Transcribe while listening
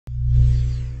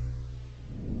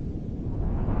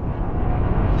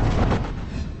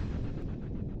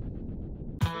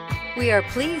We are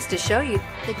pleased to show you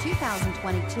the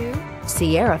 2022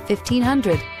 Sierra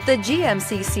 1500. The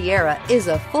GMC Sierra is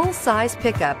a full-size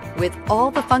pickup with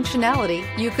all the functionality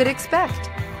you could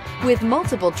expect. With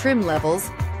multiple trim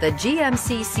levels, the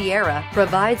GMC Sierra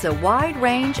provides a wide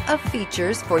range of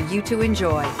features for you to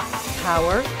enjoy.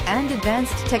 Power and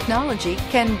advanced technology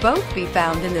can both be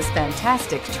found in this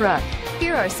fantastic truck.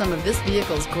 Here are some of this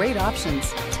vehicle's great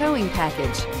options: towing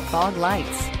package, fog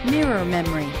lights, mirror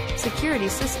memory, security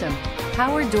system,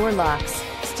 power door locks,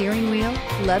 steering wheel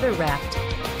leather wrapped,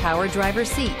 power driver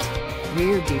seat,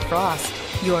 rear defrost.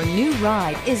 Your new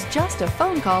ride is just a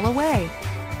phone call away.